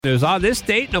It was on this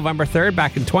date, November 3rd,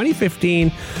 back in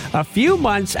 2015, a few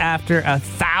months after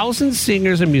 1,000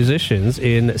 singers and musicians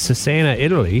in Cesena,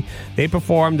 Italy. They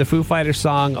performed the Foo Fighters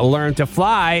song Learn to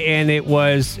Fly, and it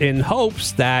was in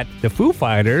hopes that the Foo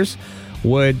Fighters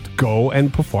would go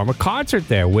and perform a concert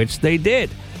there, which they did.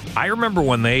 I remember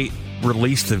when they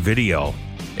released the video.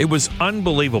 It was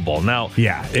unbelievable. Now,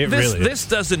 this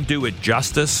doesn't do it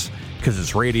justice because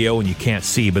it's radio and you can't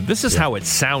see, but this is how it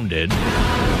sounded.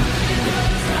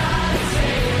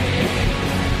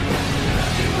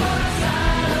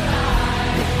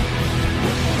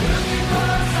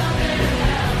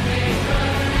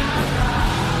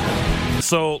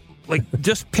 So,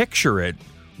 just picture it.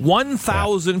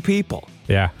 1,000 people.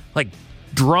 Yeah.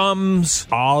 Drums,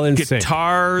 all in sync.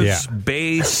 Guitars,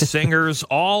 bass, singers,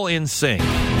 all in sync.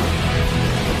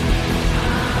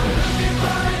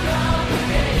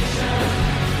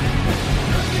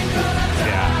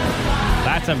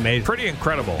 That's amazing. Pretty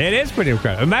incredible. It is pretty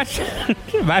incredible.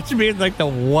 Imagine being the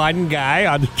one guy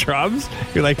on the drums.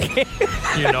 You're like,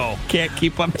 can't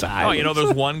keep up time. Oh,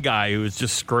 there's one guy who was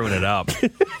just screwing it up.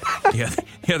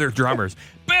 The other drummers.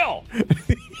 Bill!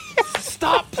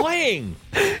 Stop playing!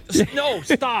 No,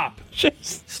 stop.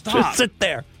 Stop. Just sit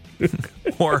there.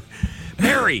 Or,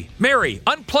 Mary,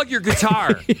 unplug your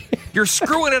guitar. You're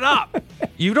screwing it up.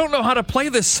 You don't know how to play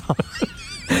this song.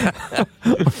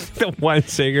 The one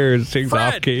singer sings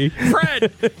off key.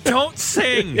 Fred, don't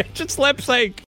sing. Just lip sync.